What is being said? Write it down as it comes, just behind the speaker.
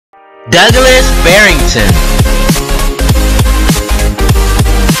Douglas Barrington.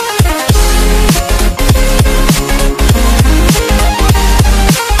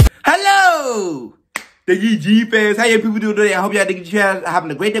 Hello, the GG fans. How you people doing today? I hope y'all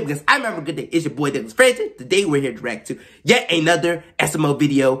having a great day because I'm having a good day. It's your boy Douglas Barrington. Today we're here to react to yet another SML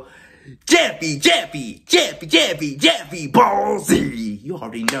video. Jeffy, Ball Z. You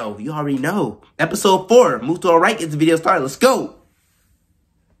already know. Episode 4. Move to the right, get the video started. Let's go.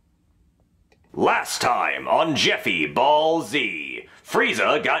 Last time on Jeffy, Ball Z,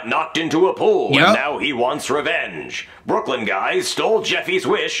 Frieza got knocked into a pool and now he wants revenge. Brooklyn guys stole Jeffy's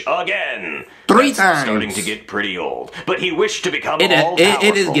wish again. Three That's times. Starting to get pretty old, but he wished to become all-powerful.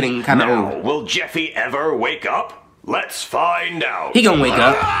 It is getting kind of old. Will Jeffy ever wake up? Let's find out. He gonna wake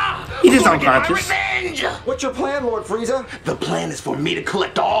up. He just unconscious. What's your plan, Lord Frieza? The plan is for me to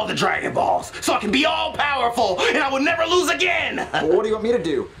collect all the Dragon Balls so I can be all powerful and I will never lose again. Well, what do you want me to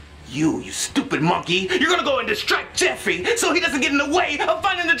do? You stupid monkey. You're gonna go and distract Jeffy so he doesn't get in the way of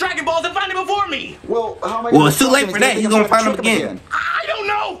finding the Dragon Balls and find it before me. Well, how am I Well, it's too late for that. He's gonna find them again. I don't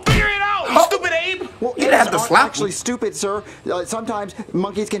know. Figure it out, you stupid Abe. Well, You'd have to aren't slap actually him. stupid, sir. Sometimes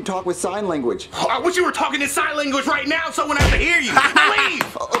monkeys can talk with sign language. I wish you were talking in sign language right now so I wouldn't have to hear you.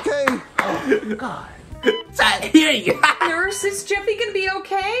 Leave. Okay. Oh, God. Here you go. Nurse, is Jeffy gonna be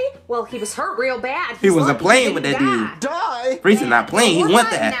okay? Well, he was hurt real bad. He wasn't lucky playing he with didn't that dude. Die? Frieza not playing. He We're want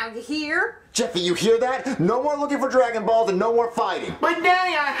fine that. Now, you hear? Jeffy, you hear that? No more looking for Dragon Balls and no more fighting. But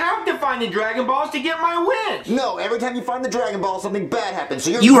Daddy, I have to find the Dragon Balls to get my wish. No, every time you find the Dragon Ball, something bad happens.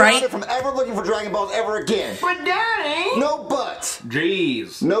 So you're You grounded right. from ever looking for Dragon Balls ever again. But Daddy! No buts.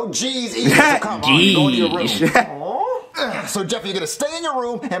 Jeez. No G's either. So come on, go into your room. Jeez. So Jeffy, you're gonna stay in your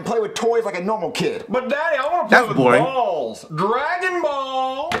room and play with toys like a normal kid. But Daddy, I want to play That's with boring. balls. Dragon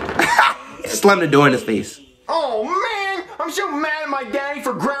Ball! He just slammed the door in his face. Oh man, I'm so mad at my daddy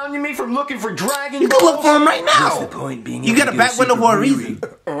for grounding me from looking for Dragon You Balls. can look for him right now. What's the point being You able got a to back go window see for a Riri? reason.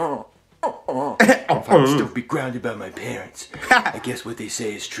 If I'm still be grounded by my parents, I guess what they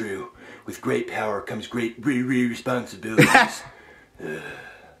say is true. With great power comes great responsibilities.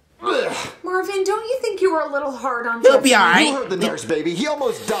 Marvin, don't you think you were a little hard on He'll Jeffy? be You alright. heard the nurse, baby. He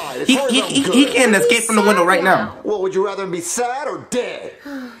almost died. As He far as I'm good. can escape from the window right now. Well, would you rather him be sad or dead?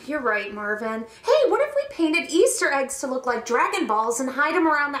 You're right, Marvin. Hey, what if we painted Easter eggs to look like Dragon Balls and hide them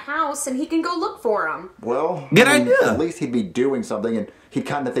around the house and he can go look for them? Well, Good I mean, idea. At least he'd be doing something and he'd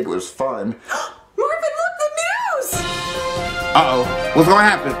kind of think it was fun. Marvin, look, the news! Uh-oh. What's gonna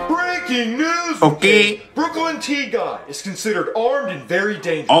happen? Breaking news! Okay. Brooklyn T guy is considered armed and very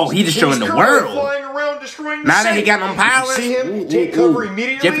dangerous. Oh, he just showing He's the currently world. flying around destroying the Now that he city. got them powers. If you see him, Ooh, take ooh, cover ooh.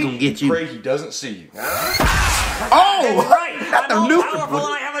 immediately. Jeffy gonna get you. Pray he doesn't see you. Oh! Right, That's the I'm new all powerful one.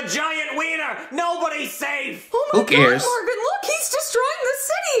 and I have a giant wiener. Nobody's safe. Oh my Who cares? God, Marvin, look, he's destroying the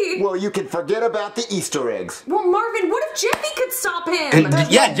city! Well, you can forget about the Easter eggs. Well, Marvin, what if Jeffy could stop him?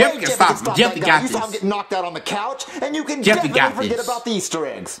 And yeah, No Jeffy way can stop him. Jeffy that guy. got You saw him this. get knocked out on the couch, and you can Jeffy definitely got forget this. about the Easter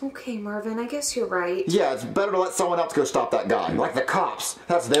eggs. Okay, Marvin, I guess you're right. Yeah, it's better to let someone else go stop that guy, like the cops.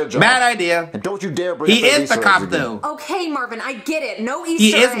 That's their job. Bad idea. And don't you dare bring He up those is the Easter cop eggs again. though. Okay, Marvin, I get it. No Easter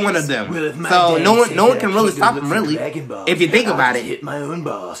He is eggs. one of them. Well, if my So daddy no one said can that I really can't stop go him look for really. Dragon Balls, If you think I'll about just it. hit my own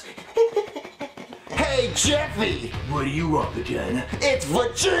balls. Hey, Jeffy! What do you want, vagina? It's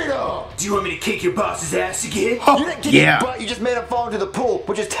Vegeta! Do you want me to kick your boss's ass again? You didn't kick Yeah. his butt, you just made him fall into the pool,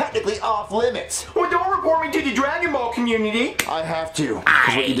 which is technically off limits. Well, don't report me to the Dragon Ball community. I have to,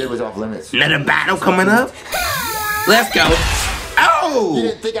 because what you did was off limits. Another battle coming up. Let's go. You Oh!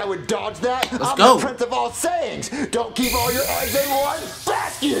 didn't think I would dodge that? I'm go. the Prince of all sayings. Don't keep all your eggs in one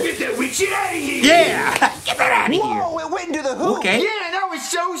basket. Get that weak shit out of here! Yeah! Get that out of here. Whoa, it went into the hoop. Okay. Yeah, that was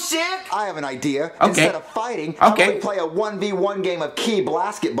so sick. I have an idea. Okay. Instead of fighting, how Okay. about we play a 1v1 game of key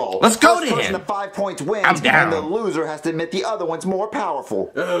basketball? Let's go First then. person to 5 points wins, I'm down. and the loser has to admit the other one's more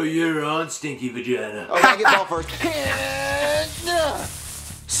powerful. Oh, you're on, stinky vagina. Okay, I get ball first.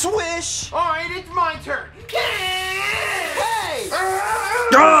 Swish! All right, it's my turn. Hey!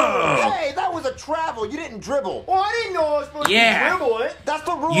 Oh! Hey, that was a travel. You didn't dribble. Well, I didn't know I was supposed Yeah. to dribble it. That's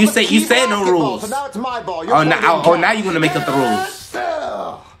the rule. You of say- key you said no basketball, rules. So now it's my ball. Your Oh, ball now, didn't oh, count. now you're gonna make up the rules.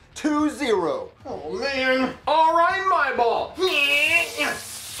 2-0. Oh man! All right, my ball. Oh,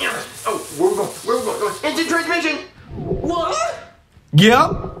 where we going? Where we going? Instant transmission. What?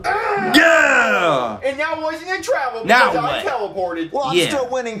 Yep. Yeah. And that wasn't a travel Now because I what? teleported. Well, I'm Yeah. still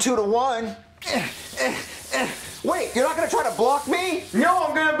winning 2-1. Wait, you're not gonna try to block me? No,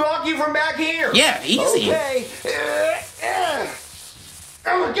 I'm gonna block you from back here. Yeah, easy. Okay.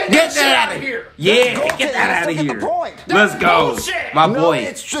 Get Get that that out of here. Yeah, get that out of Get the here. point. Let's go. bullshit. My No, boy.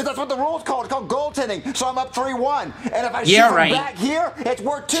 it's true. That's what the rule's called. It's called goaltending. So I'm up 3-1. And if I shoot Yeah, from right. back here, it's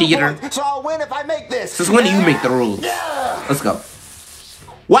worth 2 Cheater. points. So I'll win if I make this. Since when do you make the rules? Yeah. Let's go.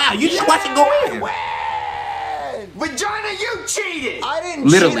 Wow, you just watch it go in. Win. Vagina, you cheated. I didn't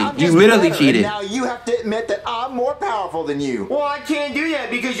Literally, cheat. I'm you just literally better. cheated. And now you have to admit that I'm more powerful than you. Well, I can't do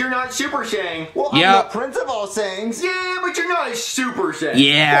that because you're not Super Saiyan. Well, Yeah. I'm the prince of all sayings. Yeah, but you're not a Super Saiyan.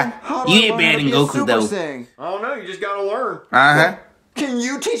 Yeah. How do You I ain't learn bad how to in be a Goku Super though. Saiyan? I don't know. You just gotta learn. Uh-huh. Can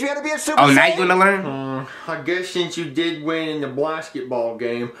you teach me how to be a Super Oh, Saiyan? now you gonna learn? I guess since you did win in the basketball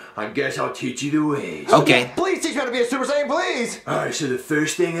game, I guess I'll teach you the ways. Okay. Please teach me how to be a Super Saiyan, please. Alright, so the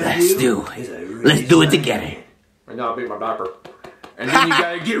first thing I Let's do is I it. raise Let's do it my together. hand. And now I beat my diaper. And then you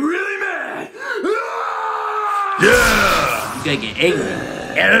gotta get really mad. You gotta get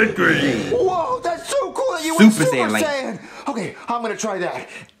angry. Whoa, that's so cool that you Super went Super Saiyan, like- Saiyan. Okay, I'm gonna try that.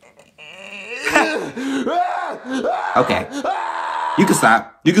 Okay. You can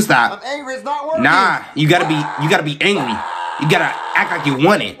stop. You can I'm stop. angry, it's not working. Nah, you gotta be angry. You gotta act like you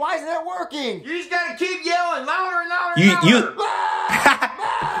want it. Why isn't it working? You just gotta keep yelling louder and louder You and louder.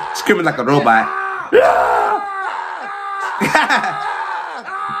 screaming like a robot.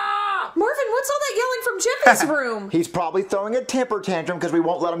 Marvin, what's all that yelling from Jeffy's room? He's probably throwing a temper tantrum because we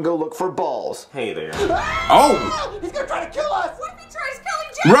won't let him go look for balls. Hey there. Oh, He's gonna try to kill us! What if he tries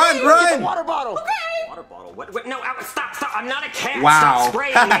killing Jeffy? run, Get the run. water bottle! Water bottle. What? No, stop. I'm not a cat. Wow. Stop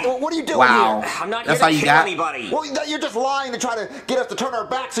spraying me. Well, what are you doing Wow. here? I'm not That's here all to you kill got? anybody. Well, you're just lying to try to get us to turn our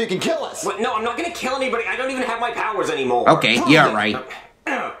back so you can kill us. What? No, I'm not gonna kill anybody. I don't even have my powers anymore. Okay, yeah, right.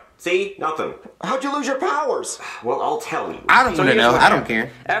 See? Nothing. How'd you lose your powers? Well, I'll tell you. I don't So wanna here's know. what I don't happened.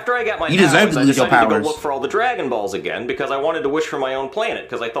 care. After I got my You deserve powers, to I lose your decided to powers. go look for all the Dragon Balls again because I wanted to wish for my own planet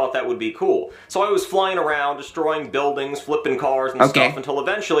because I thought that would be cool. So I was flying around, destroying buildings, flipping cars and Okay. stuff until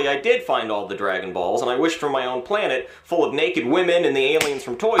eventually I did find all the Dragon Balls and I wished for my own planet full of naked women and the aliens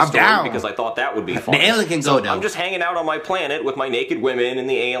from Toy I'm Story down. because I thought that would be fun. The alien can go, though. I'm just hanging out on my planet with my naked women and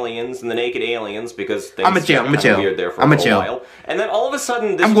the aliens and the naked aliens because things I'ma chill, got I'ma kinda chill. weird there for I'ma a little chill. while. And then all of a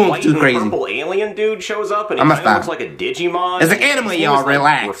sudden this I'm going white too and crazy. purple alien dude shows up and he I'ma kind of looks stop. like a Digimon. It's an anime, His name y'all, is, like,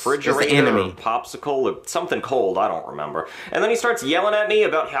 relax. It's an Refrigerator anime. or popsicle or something cold, I don't remember. And then he starts yelling at me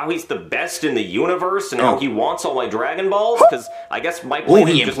about how he's the best in the universe and how Oh. he wants all my Dragon Balls because I guess my planet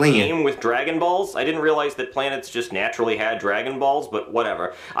he ain't just playing. came with Dragon Balls. I didn't realize that planets just naturally had Dragon Balls, but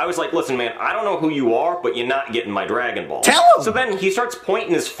whatever. I was like, listen man, I don't know who you are, but you're not getting my Dragon Balls. Tell him! So then he starts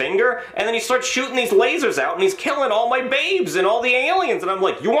pointing his finger and then he starts shooting these lasers out and he's killing all my babes and all the aliens and I'm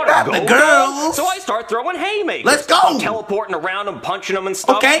like, you want to Not go the now? girls. So I start throwing haymakers. Let's go. I'm teleporting around and punching them and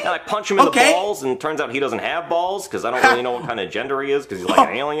stuff. Okay. And I punch him in Okay. the balls, and it turns out he doesn't have balls because I don't really know what kind of gender he is because he's like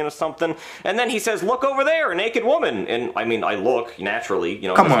an alien or something. And then he says, "Look over there, a naked woman." And I mean, I look naturally, you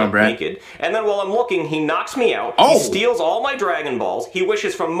know, Come I'm on, not Brad. naked. And then while I'm looking, he knocks me out. Oh. He steals all my Dragon Balls. He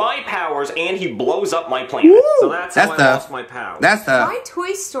wishes for my powers, and he blows up my planet. Woo. So that's how I tough. lost my powers. That's tough. Why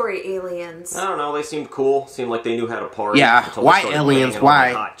Toy Story aliens? I don't know. They seemed cool. Seemed like they knew how to party. Yeah, until they why started aliens? banging all my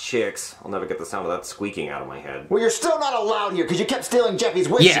Why? hot chicks. I'll never get the sound of that squeaking out of my head. Well, you're still not allowed here because you kept stealing Jeffy's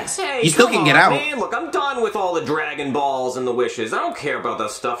wishes. Yes. Hey, You still come can get on, out. Man, look, I'm done with all the Dragon Balls and the wishes. I don't care about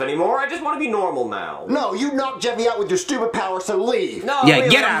that stuff anymore. I just want to be normal now. No, you knocked Jeffy out with your stupid power, so leave. No, Yeah, really,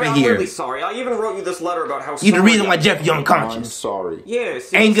 get I'm outta here. really sorry. I even wrote you this letter about how You the sorry reason I why am. Jeffy's I'm unconscious. sorry. Yeah,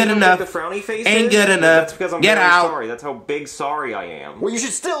 see, Ain't good how enough. big the frowny face Ain't is? good enough. That's because I'm Get very out. sorry. That's how big sorry I am. Well, you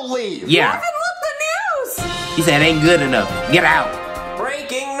should still leave. Yeah. Marvin, look, the news! He said, ain't good enough. Get out.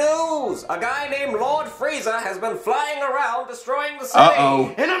 Breaking news! A guy named Lord Frieza has been flying around destroying the city.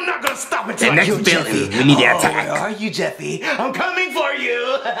 Uh-oh. And I'm not gonna stop The until I next kill villain. Jeffy. We need to Oh, attack. where are you, Jeffy? I'm coming for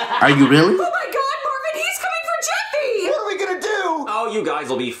you. Are you really? Oh my god, Marvin, he's coming for Jeffy! What are we gonna do? Oh, you guys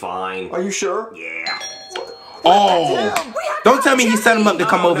will be fine. Are you sure? Yeah. Oh. We have to Don't tell find me he set him up to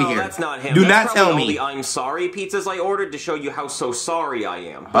come Oh, over no, here. that's not him. Do That's not probably tell all me. the I'm sorry pizzas I ordered to show you how so sorry I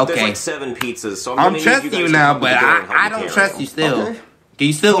am. But Okay. There's like 7 pizzas, so I'm I'm gonna need trusting you you guys now, to but come to the door and help I me don't carry trust them. you still. Okay.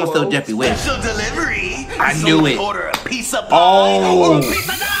 You still gonna steal Jeffy with? Special delivery. I knew Someone it. Order a piece of Oh. pie or a piece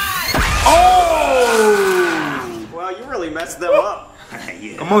of die. Oh! Wow, you really messed them up.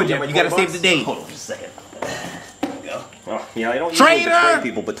 Yeah. Come on, Jeffy. You gotta save the day. Hold on just a second. Oh, yeah, I don't Traitor! usually betray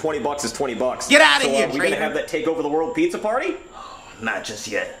people, but $20 is $20. Get outta So, here, we traitor. gonna have that take over the world pizza party? Not just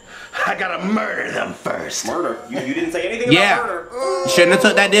yet. I gotta murder them first. Murder? You didn't say anything Yeah. about murder. You shouldn't have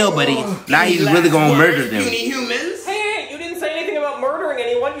took that deal, buddy. Now he's really gonna murder them. Puny humans. Hey, you didn't say anything about murdering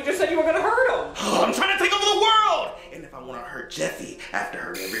anyone. You just said you were gonna hurt them. Oh, I'm trying to take over the world. And if I want to hurt Jeffy, I have to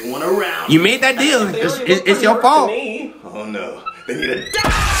hurt everyone around. You made that deal. They It's, already it's, look it's pretty your hurt fault. to me. Oh no, they need to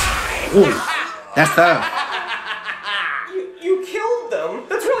die. Ooh, that's tough. You killed them?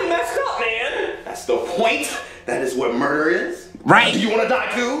 point. That is where murder is. Right. Do you want to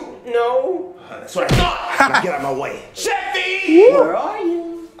die too? No. That's what I thought. Now get out of my way. Jeffy! Where are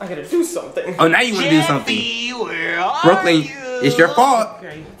you? I gotta do something. Oh, now you want to do something. Jeffy, where are Brooklyn, you? it's your fault.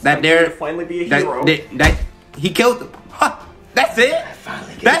 Okay. That they're finally be a hero. That he killed them. Huh. That's it.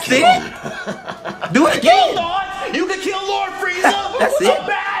 That's it. Do it again. You can kill Lord Frieza. That's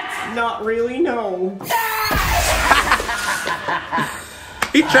it. Not really, no.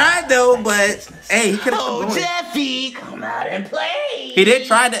 He tried though, but hey, he could have. Oh, Jeffy, come out and play. He did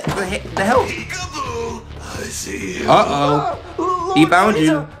try to help. Peekaboo, I see you. Uh-oh. He found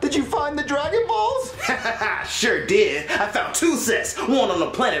you. Did you find the Dragon Balls? Sure did. I found 2 sets. One on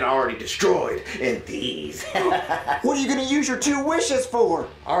the planet I already destroyed. And these. What are you gonna use your 2 wishes for?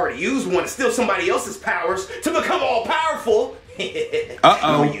 I already used one to steal somebody else's powers to become all powerful. Uh-oh.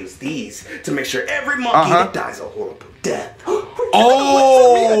 I'm gonna use these to make sure every monkey dies a horrible death.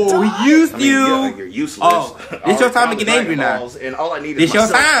 Oh, he used you. You're useless. Oh, it's your time to get angry now. And all I need It's is your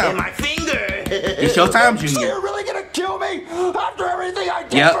myself time. and my finger. It's your time, So Junior. you're really gonna kill me after everything I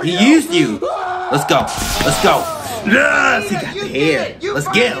did Yep, for he you? used you. Let's go. Let's go. Yes, he got the hair. Let's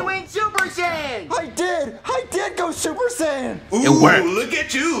get him. Super Saiyan. I did go Super Saiyan. It worked. Look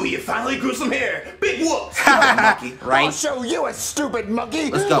at you. You finally grew some hair. Big whoops. Right? I'll show you a stupid monkey.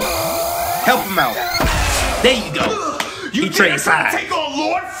 Let's go. Help him out. There you go. He trade sides. Take on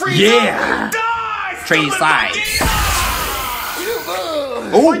Lord Frieza. Yeah. Die, Trade sides.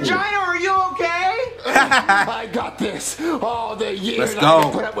 Vagina, are you okay? I got this. All the years Let's I go.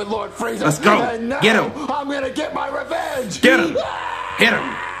 put up with Lord Frieza. Let's go. And now Get him. I'm gonna get my revenge. Get him. Hit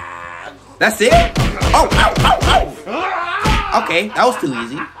him. That's it. Oh, ow, ow, ow. Okay, that was too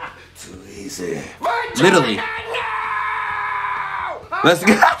easy. Too easy. Literally. Let's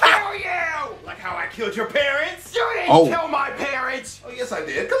go. Kill you! Like how I killed your parents? You didn't kill my parents! Oh, yes, I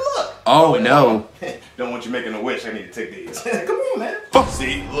did. Come look. Oh, no. Don't want you making a wish. I need to take these. Come on, man.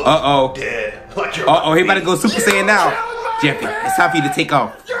 See? Look. Uh-oh. Dead. Like you're Uh-oh, he about to go Super Saiyan now. Jeffy, it's time for you to take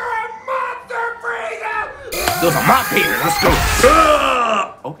off. You're a monster, Frieza! Those are my parents. Let's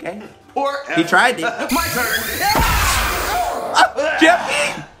go. Okay. Or He tried it. my turn.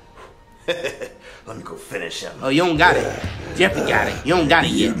 Jeffy. Let me go finish him. Oh, you don't got it. Jeffy got it. You don't got it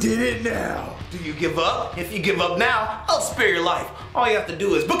yet. Did it now. Do you give up? If you give up now, I'll spare your life. All you have to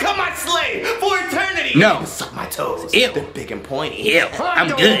do is become my slave for eternity. No. Suck my toes. Ew. They're big and pointy. Ew. I'm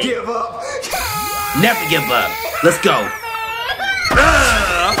Don't good. give up. Never give up. Let's go.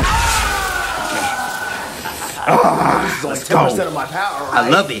 This is only Let's go. 10% of my power, right? I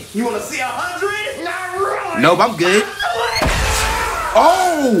love it. You want to see 100? Not really. Nope, I'm good.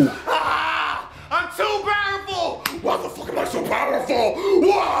 Oh! I'm too powerful. Why the fuck am I so powerful?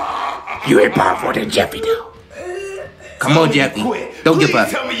 Wah! You ain't powerful than Jeffy, though. Come on, Jeffy. Quit. Don't Please give up.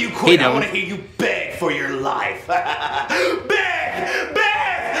 Tell me you He quit. I don't. want to hear you beg for your life. Beg, beg,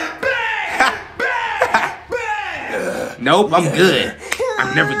 beg, beg, beg. Nope, I'm good.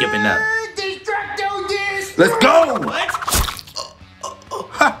 I'm never giving up. Destructo Disc. Let's go! What?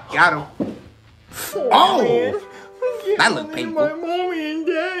 Ha, got him. Oh! That looked My painful. mommy and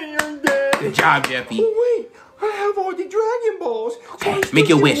daddy are dead. Good job, Jeffy. Wait, I have all the Dragon Balls. Okay, So I make still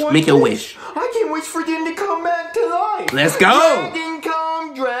your get wish, one make your wish. I can wish for them to come back to life. Let's go.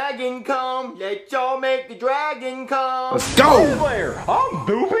 Dragon come. Let's all make the dragon come. Let's go. There, I'm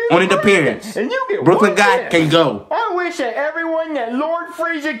Doopy. On an appearance. And you get Brooklyn one guy wish. can go. I wish that everyone that Lord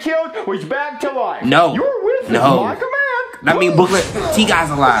Frieza killed was back to life. No. Your wish No. is my command. I mean, Brooklyn, T guy's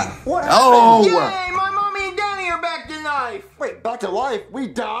alive. What Oh! Yay, my mommy and daddy are back to life. Wait, back to life? We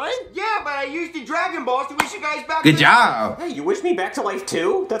died? Yeah, but I used the Dragon Balls to wish you guys back Good to job. Hey, you wish me back to life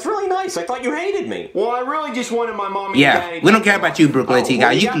too? That's really nice. I thought you hated me. Well, I really just wanted my mommy and Yeah, daddy we don't back care to about life. you, Brooklyn T guy.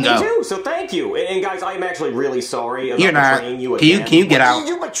 Well, You got can me go. too, so thank you. And guys, I'm actually really sorry about You're not. betraying you Can you again. get out?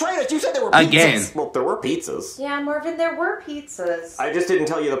 You betrayed us. You said there were Again. pizzas. Well, there were pizzas. Yeah, Marvin, there were pizzas. I just didn't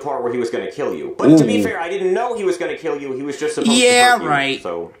tell you the part where he was going to kill you. But to be Ooh. fair, I didn't know he was going to kill you. He was just supposed Yeah, to hurt you. right.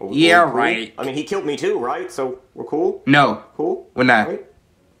 So, Yeah, we're cool? right. I mean, he killed me too, right? So we're cool? No, Cool? we're not. Right?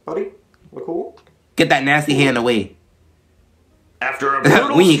 Buddy? We're cool? Get that nasty hand away. After a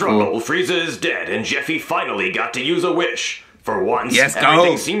brutal We ain't struggle, cool. Frieza is dead, and Jeffy finally got to use a wish. For once, Yes, go.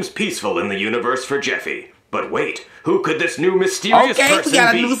 everything seems peaceful in the universe for Jeffy. But wait, who could this new mysterious Okay, we person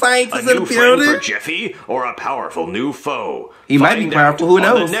got a be? new scientist a in new the friend building. for Jeffy, or a powerful new foe? He might be Find powerful, out who on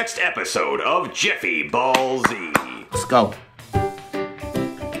knows? the next episode of Jeffy Ball Z. Let's go.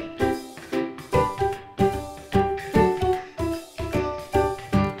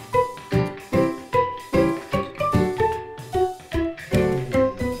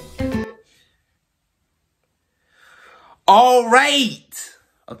 All right.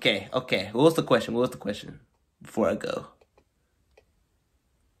 Okay. What was the question? Before I go.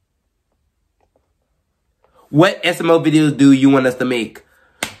 What SML videos do you want us to make?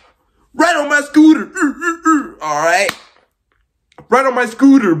 Right on my scooter. Alright. Right on my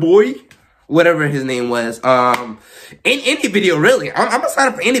scooter, boy. Whatever his name was. Any video, really. I'm gonna sign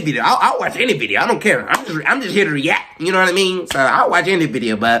up for any video. I'll watch any video. I don't care. I'm just here to react. You know what I mean? So I'll watch any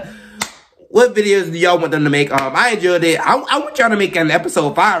video, but what videos do y'all want them to make? I enjoyed it. I want y'all to make an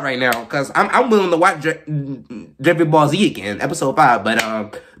episode 5 right now, because I'm willing to watch Jeffy Ball Z again, episode 5.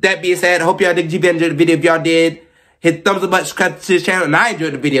 But that being said, I hope y'all did enjoy the video. If y'all did, hit thumbs up button, subscribe to this channel, and I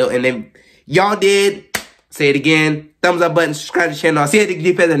enjoyed the video. And if y'all did, say it again, thumbs up button, subscribe to the channel. I'll see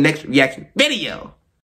you at the next reaction video.